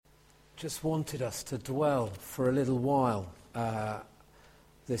just wanted us to dwell for a little while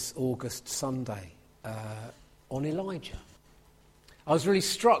this August Sunday on Elijah. I was really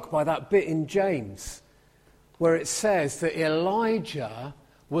struck by that bit in James where it says that Elijah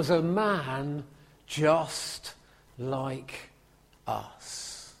was a man just like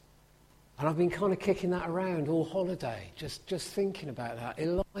us. And I've been kind of kicking that around all holiday, just thinking about that.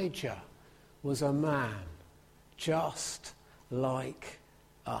 Elijah was a man just like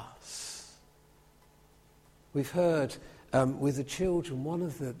us. We've heard with the children one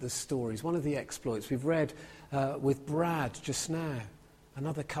of the stories, one of the exploits. We've read with Brad just now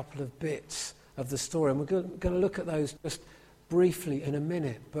another couple of bits of the story, and we're going to look at those just briefly in a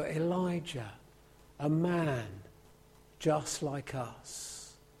minute. But Elijah, a man just like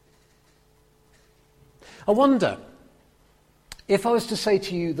us. I wonder, if I was to say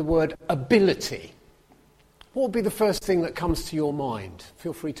to you the word ability, what would be the first thing that comes to your mind?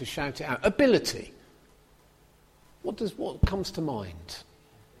 Feel free to shout it out. Ability. What comes to mind?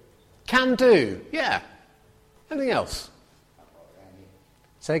 Can do. Yeah. Anything else?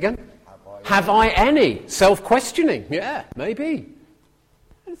 Say again? Have I any? Self-questioning. Yeah, maybe.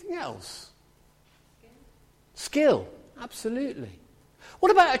 Anything else? Skill. Absolutely.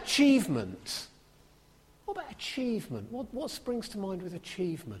 What about achievement? What about achievement? What springs to mind with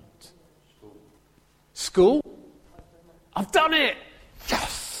achievement? School? I've done it!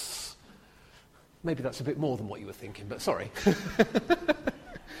 Yes! Maybe that's a bit more than what you were thinking, but sorry.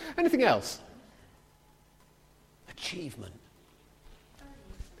 Anything else? Achievement.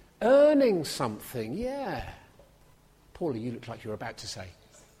 Earning something, yeah. Paula, you look like you were about to say.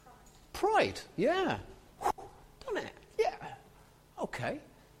 Pride, yeah. Done it, yeah. Okay.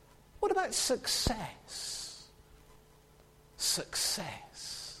 What about success?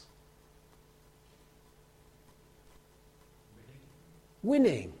 Success.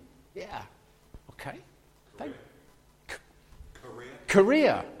 Winning, yeah. Okay.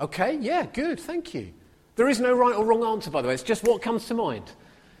 Career, okay, yeah, good, thank you. There is no right or wrong answer, by the way. It's just what comes to mind.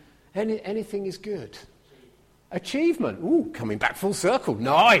 Anything is good. Achievement, ooh, coming back full circle,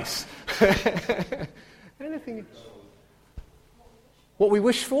 nice. Anything. What we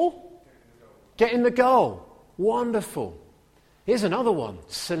wish for? Getting the goal, wonderful. Here's another one,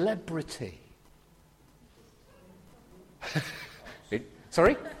 celebrity.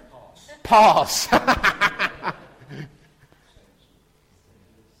 Sorry? Pass.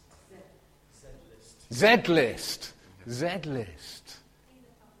 Z-list. Z-list.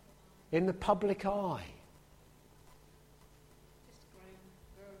 In the public eye.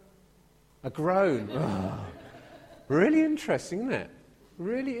 A groan. Oh. Really interesting, isn't it?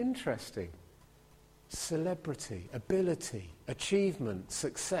 Really interesting. Celebrity, ability, achievement,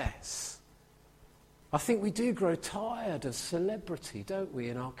 success. I think we do grow tired of celebrity, don't we,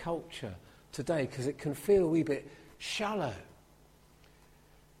 in our culture today, because it can feel a wee bit shallow.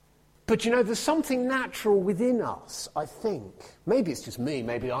 But you know, there's something natural within us, I think. Maybe it's just me,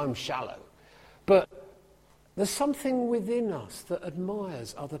 maybe I'm shallow. But there's something within us that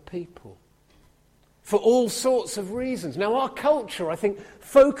admires other people for all sorts of reasons. Now, our culture, I think,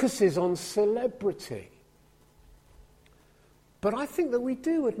 focuses on celebrity. But I think that we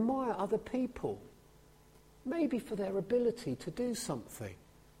do admire other people, maybe for their ability to do something.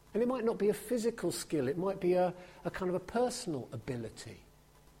 And it might not be a physical skill, it might be a kind of a personal ability.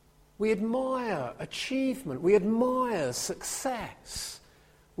 We admire achievement, we admire success.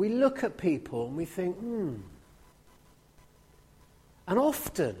 We look at people and we think, And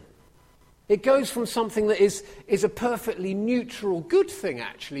often it goes from something that is a perfectly neutral good thing,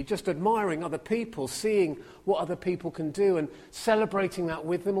 actually, just admiring other people, seeing what other people can do and celebrating that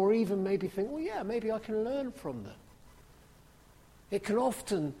with them, or even maybe think, well, yeah, maybe I can learn from them. It can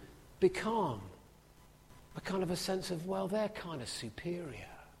often become a kind of a sense of, well, they're kind of superior.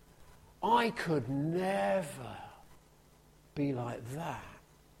 I could never be like that.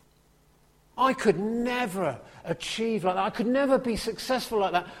 I could never achieve like that. I could never be successful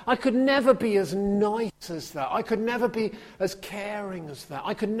like that. I could never be as nice as that. I could never be as caring as that.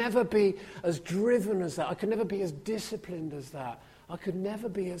 I could never be as driven as that. I could never be as disciplined as that. I could never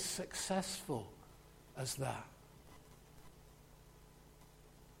be as successful as that.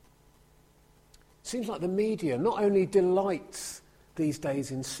 Seems like the media not only delights these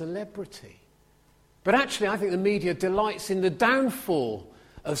days in celebrity, but actually I think the media delights in the downfall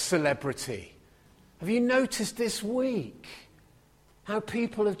of celebrity. Have you noticed this week how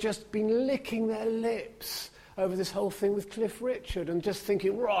people have just been licking their lips over this whole thing with Cliff Richard and just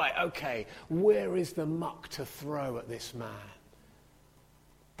thinking, right, okay, where is the muck to throw at this man?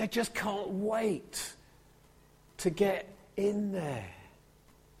 They just can't wait to get in there.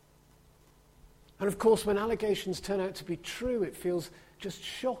 And of course, when allegations turn out to be true, it feels just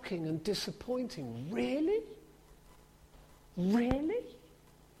shocking and disappointing. Really? Really?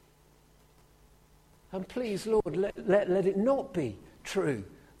 And please, Lord, let it not be true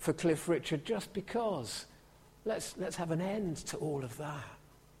for Cliff Richard just because. Let's have an end to all of that.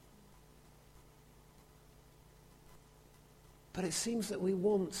 But it seems that we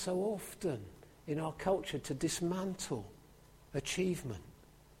want so often in our culture to dismantle achievement.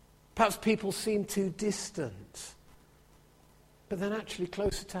 Perhaps people seem too distant. But then actually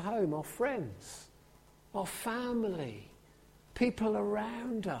closer to home, our friends, our family, people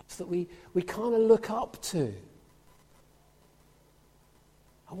around us that we kind of look up to.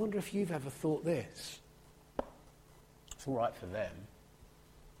 I wonder if you've ever thought this. It's all right for them.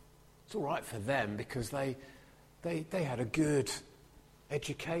 It's all right for them because they had a good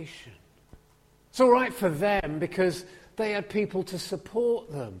education. It's all right for them because they had people to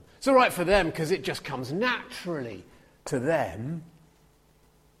support them. It's all right for them because it just comes naturally to them.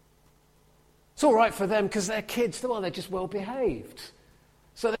 It's all right for them because their kids, well, they're just well behaved.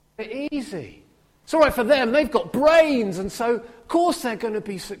 So they're easy. It's all right for them, they've got brains, and so of course they're going to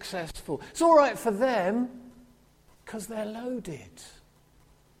be successful. It's all right for them because they're loaded.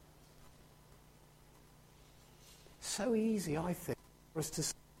 So easy, I think, for us to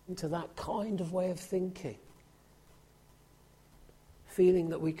slip into that kind of way of thinking. Feeling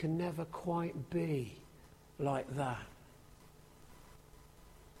that we can never quite be like that.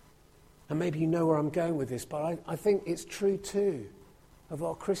 And maybe you know where I'm going with this, but I think it's true too of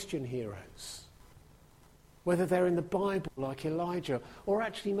our Christian heroes. Whether they're in the Bible like Elijah, or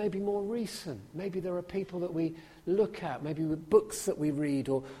actually maybe more recent. Maybe there are people that we look at, maybe with books that we read,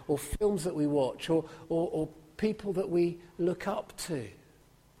 or films that we watch, or people that we look up to.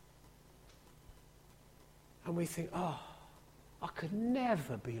 And we think, oh, I could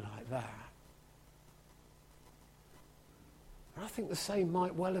never be like that. And I think the same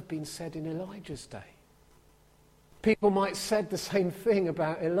might well have been said in Elijah's day. People might have said the same thing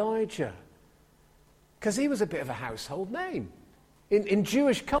about Elijah. Because he was a bit of a household name. In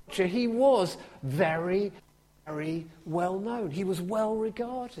Jewish culture, he was very, very well known. He was well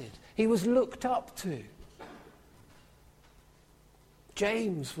regarded. He was looked up to.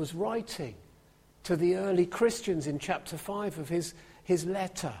 James was writing to the early Christians in chapter 5 of his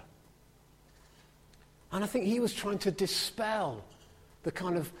letter. And I think he was trying to dispel the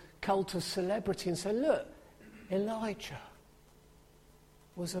kind of cult of celebrity and say, look, Elijah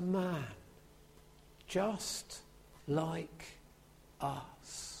was a man just like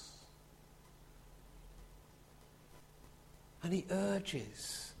us. And he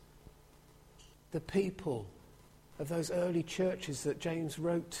urges the people of those early churches that James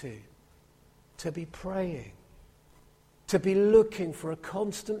wrote to be praying, to be looking for a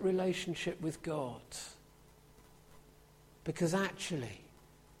constant relationship with God. Because actually,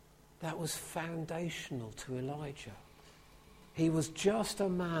 that was foundational to Elijah. He was just a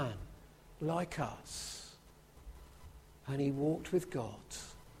man like us, and he walked with God.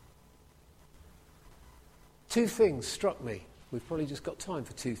 Two things struck me. We've probably just got time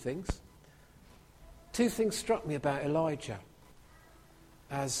for two things. Two things struck me about Elijah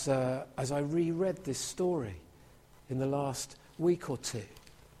as I reread this story in the last week or two.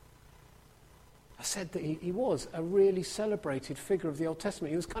 I said that he was a really celebrated figure of the Old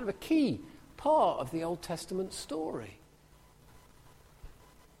Testament. He was kind of a key part of the Old Testament story.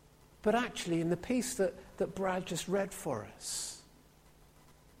 But actually, in the piece that Brad just read for us,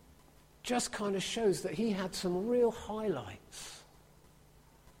 just kind of shows that he had some real highlights,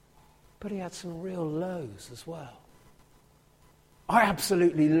 but he had some real lows as well. I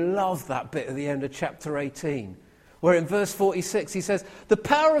absolutely love that bit at the end of chapter 18, where in verse 46 he says, "The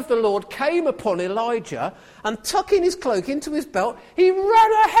power of the Lord came upon Elijah, and tucking his cloak into his belt, he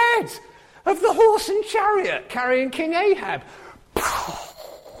ran ahead of the horse and chariot carrying King Ahab."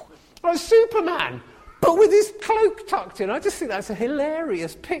 Like Superman, but with his cloak tucked in. I just think that's a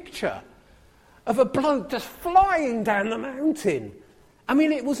hilarious picture of a bloke just flying down the mountain. I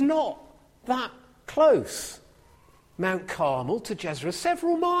mean, it was not that close. Mount Carmel to Jezreel,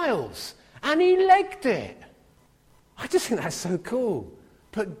 several miles, and he legged it. I just think that's so cool.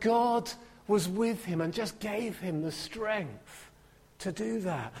 But God was with him and just gave him the strength to do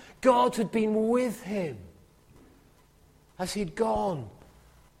that. God had been with him as he'd gone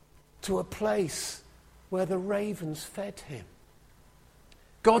to a place where the ravens fed him.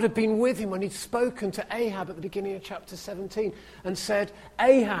 God had been with him when he'd spoken to Ahab at the beginning of chapter 17 and said,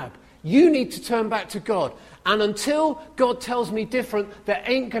 "Ahab, you need to turn back to God. And until God tells me different, there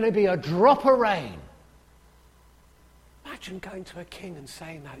ain't going to be a drop of rain." Imagine going to a king and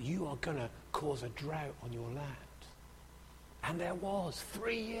saying that you are going to cause a drought on your land. And there was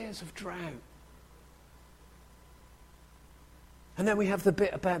 3 years of drought. And then we have the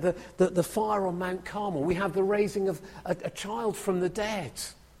bit about the fire on Mount Carmel. We have the raising of a child from the dead.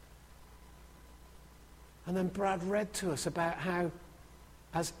 And then Brad read to us about how,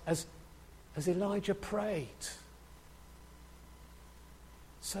 as Elijah prayed,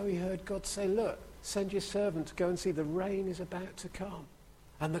 so he heard God say, look, send your servant to go and see the rain is about to come.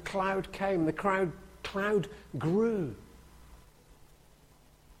 And the cloud came, the cloud grew.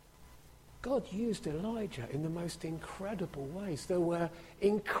 God used Elijah in the most incredible ways. There were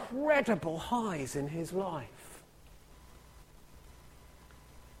incredible highs in his life.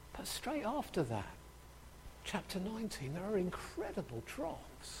 But straight after that, chapter 19, there are incredible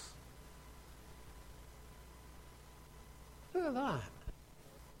troughs. Look at that.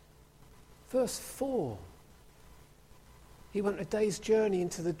 Verse 4. He went a day's journey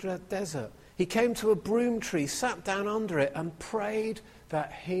into the desert. He came to a broom tree, sat down under it, and prayed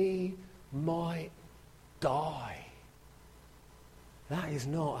that he might die. That is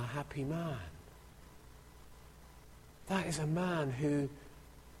not a happy man. That is a man who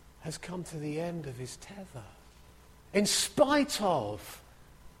has come to the end of his tether. In spite of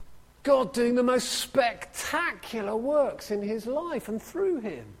God doing the most spectacular works in his life and through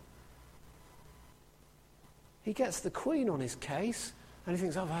him. He gets the Queen on his case and he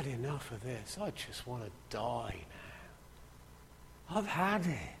thinks, I've had enough of this. I just want to die now. I've had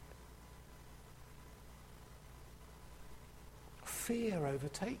it. Fear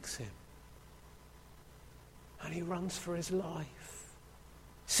overtakes him. And he runs for his life.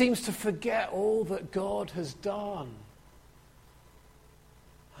 Seems to forget all that God has done.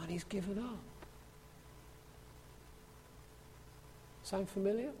 And he's given up. Sound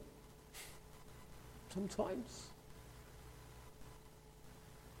familiar? Sometimes.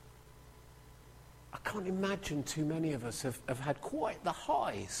 I can't imagine too many of us have had quite the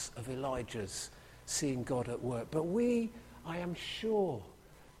highs of Elijah's seeing God at work. But we, I am sure,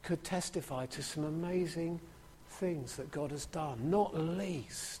 could testify to some amazing things that God has done. Not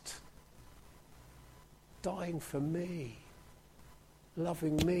least, dying for me,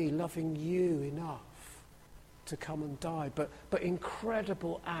 loving you enough to come and die. But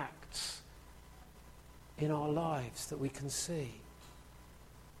incredible acts in our lives that we can see.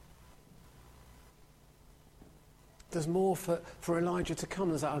 There's more for Elijah to come.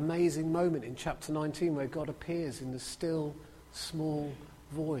 There's that amazing moment in chapter 19 where God appears in the still, small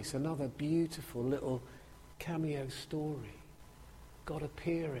voice. Another beautiful little cameo story. God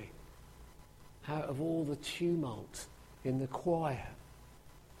appearing out of all the tumult in the quiet,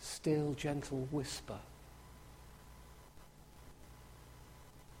 still, gentle whisper.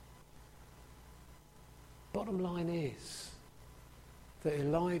 Bottom line is that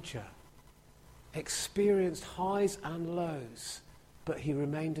Elijah experienced highs and lows, but he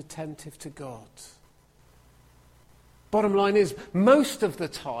remained attentive to God. Bottom line is, most of the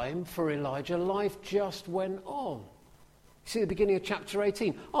time for Elijah, life just went on. You see the beginning of chapter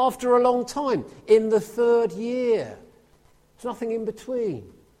 18. After a long time, in the 3rd year, there's nothing in between.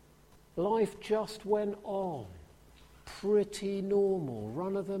 Life just went on. Pretty normal,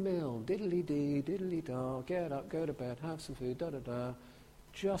 run-of-the-mill, diddly-dee, diddly-da, get up, go to bed, have some food, da-da-da.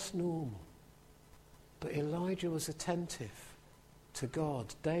 Just normal. But Elijah was attentive to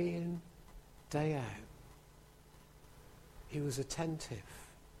God day in, day out. He was attentive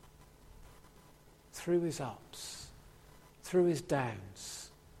through his ups, through his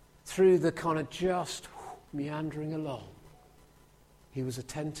downs, through the kind of just meandering along. He was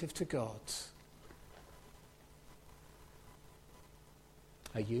attentive to God.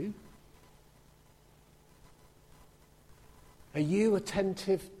 Are you? Are you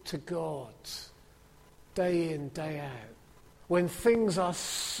attentive to God day in, day out? When things are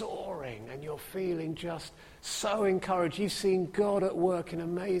soaring and you're feeling just so encouraged, you've seen God at work in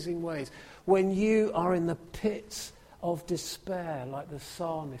amazing ways. When you are in the pits of despair, like the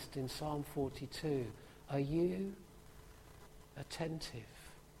psalmist in Psalm 42, are you attentive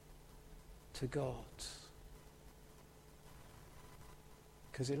to God?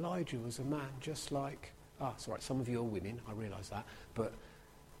 Because Elijah was a man just like us. All right, some of you are winning, I realise that. But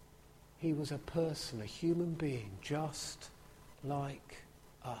he was a person, a human being, just like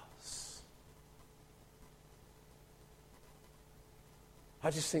us.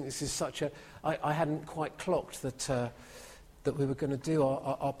 I just think this is such a... I hadn't quite clocked that we were going to do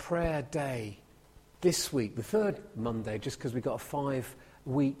our prayer day this week, the 3rd Monday, just because we've got a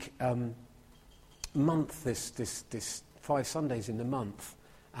 5-week month, this 5 Sundays in the month.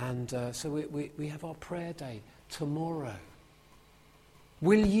 And so we have our prayer day tomorrow.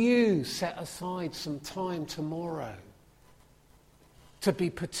 Will you set aside some time tomorrow to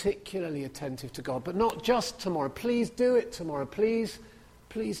be particularly attentive to God? But not just tomorrow. Please do it tomorrow. Please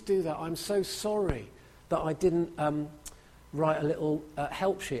do that. I'm so sorry that I didn't write a little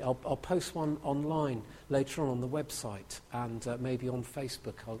help sheet. I'll post one online later on the website and maybe on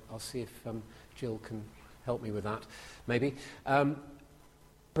Facebook. I'll see if Jill can help me with that, maybe.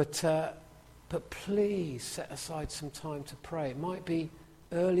 But please set aside some time to pray. It might be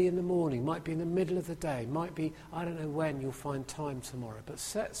early in the morning, might be in the middle of the day, might be, I don't know when you'll find time tomorrow, but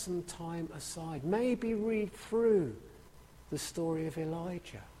set some time aside. Maybe read through the story of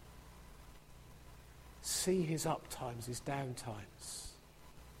Elijah. See his up times, his down times.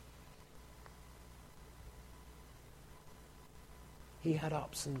 He had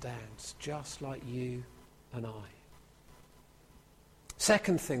ups and downs, just like you and I.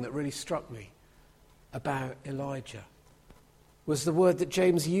 Second thing that really struck me about Elijah was the word that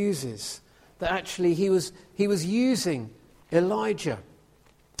James uses, that actually he was using Elijah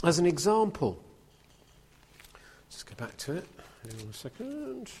as an example. Let's go back to it. Hang on a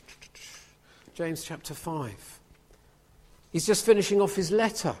second. James chapter 5. He's just finishing off his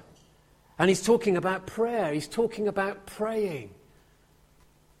letter, and he's talking about prayer. He's talking about praying.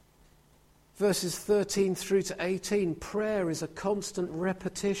 Verses 13 through to 18, prayer is a constant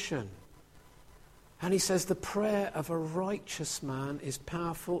repetition. And he says the prayer of a righteous man is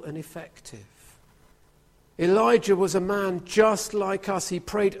powerful and effective. Elijah was a man just like us. He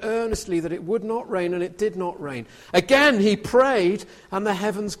prayed earnestly that it would not rain, and it did not rain. Again he prayed, and the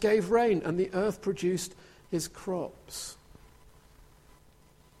heavens gave rain, and the earth produced his crops.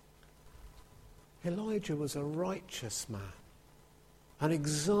 Elijah was a righteous man, an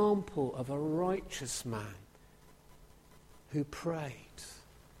example of a righteous man who prayed.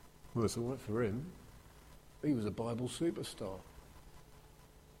 Well, it's all right for him. He was a Bible superstar.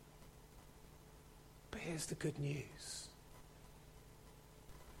 But here's the good news.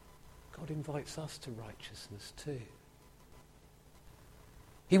 God invites us to righteousness too.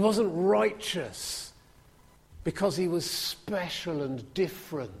 He wasn't righteous because he was special and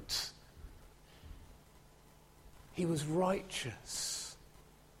different. He was righteous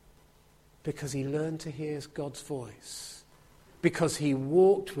because he learned to hear God's voice, because he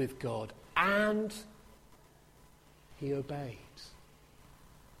walked with God and he obeyed.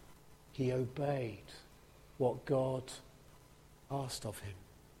 He obeyed what God asked of him.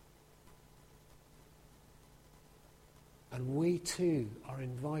 And we too are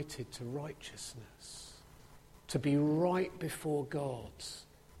invited to righteousness, to be right before God.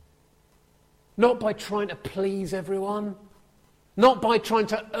 Not by trying to please everyone, not by trying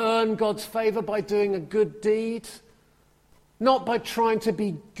to earn God's favour by doing a good deed, not by trying to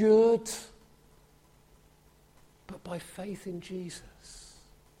be good, but by faith in Jesus,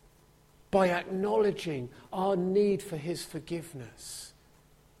 by acknowledging our need for his forgiveness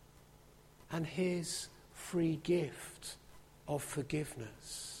and his free gift of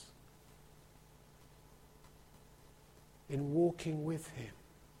forgiveness. In walking with him,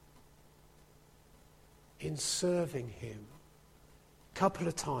 in serving him. A couple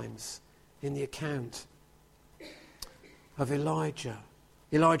of times in the account of Elijah,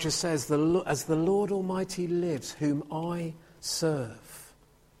 Elijah says, as the Lord Almighty lives, whom I serve.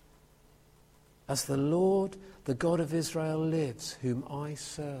 As the Lord, the God of Israel lives, whom I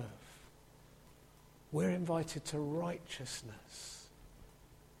serve. We're invited to righteousness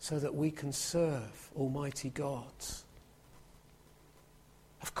so that we can serve Almighty God.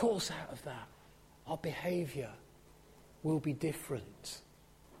 Of course, out of that, our behaviour will be different.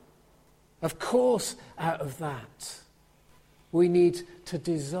 Of course, out of that, we need to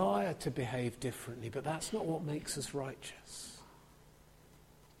desire to behave differently, but that's not what makes us righteous.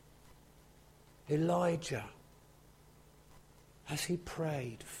 Elijah, as he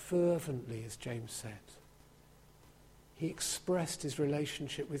prayed fervently, as James said, he expressed his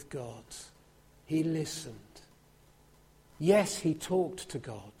relationship with God. He listened. Yes, he talked to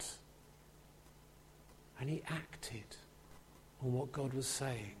God. And he acted on what God was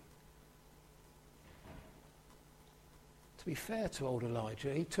saying. To be fair to old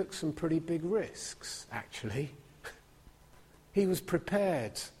Elijah, he took some pretty big risks, actually. He was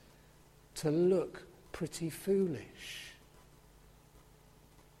prepared to look pretty foolish.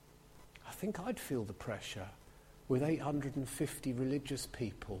 I think I'd feel the pressure with 850 religious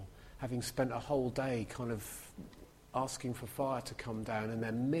people having spent a whole day kind of asking for fire to come down, and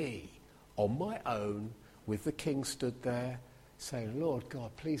then me, on my own, with the king stood there saying, Lord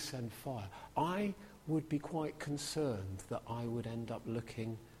God, please send fire. I would be quite concerned that I would end up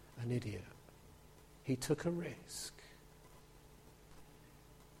looking an idiot. He took a risk.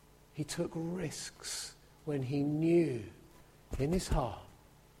 He took risks when he knew in his heart,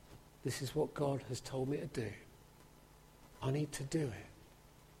 this is what God has told me to do. I need to do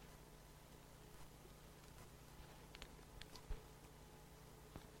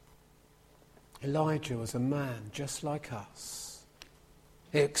it. Elijah was a man just like us.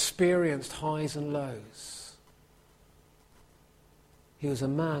 He experienced highs and lows. He was a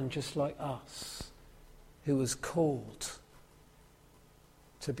man just like us who was called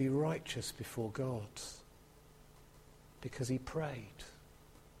to be righteous before God because he prayed.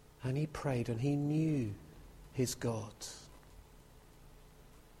 And he prayed and he knew his God.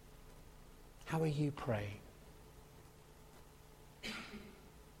 How are you praying?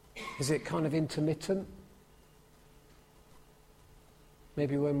 Is it kind of intermittent?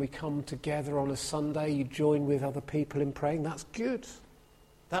 Maybe when we come together on a Sunday, you join with other people in praying. That's good.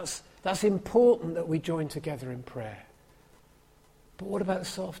 That's important that we join together in prayer. But what about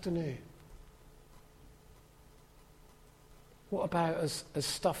this afternoon? What about as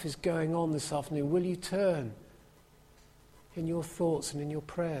stuff is going on this afternoon? Will you turn in your thoughts and in your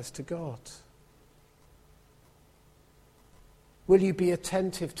prayers to God? Will you be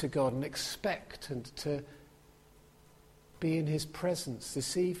attentive to God and expectant to be in his presence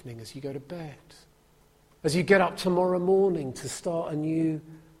this evening as you go to bed? As you get up tomorrow morning to start a new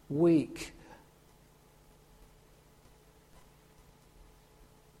week?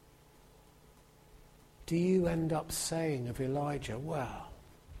 Do you end up saying of Elijah, well,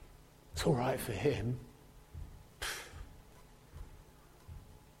 it's all right for him?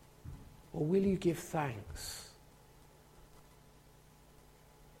 Or will you give thanks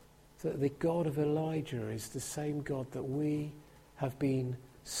that the God of Elijah is the same God that we have been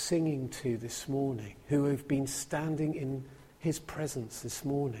singing to this morning, who have been standing in his presence this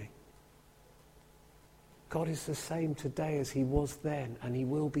morning? God is the same today as he was then, and he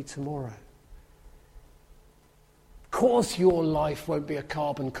will be tomorrow. Of course your life won't be a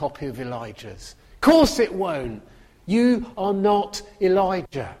carbon copy of Elijah's. Of course it won't. You are not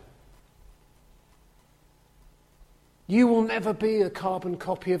Elijah. You will never be a carbon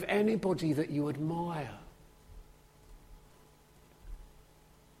copy of anybody that you admire.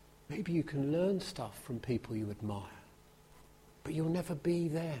 Maybe you can learn stuff from people you admire, but you'll never be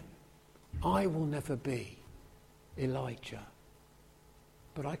them. I will never be Elijah,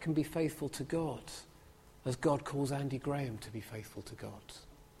 but I can be faithful to God as God calls Andy Graham to be faithful to God.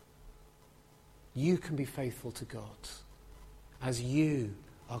 You can be faithful to God as you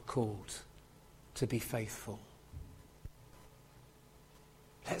are called to be faithful.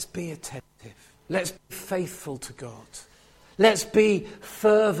 Let's be attentive. Let's be faithful to God. Let's be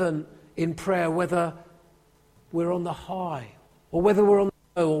fervent in prayer, whether we're on the high or whether we're on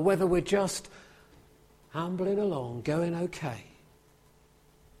the low or whether we're just ambling along, going okay.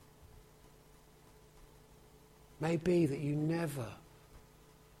 May be that you never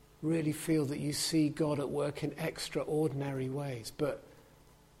really feel that you see God at work in extraordinary ways, but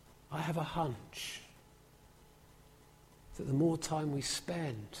I have a hunch that the more time we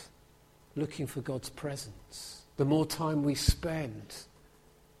spend looking for God's presence, the more time we spend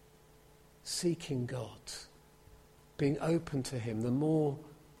seeking God, being open to him, the more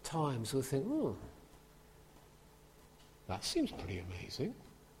times we'll think, oh, that seems pretty amazing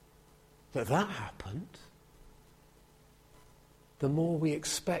that happened. The more we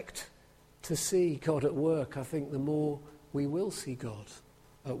expect to see God at work, I think the more we will see God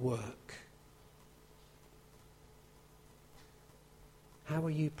at work. How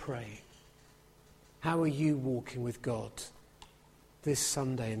are you praying? How are you walking with God this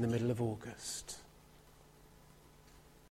Sunday in the middle of August?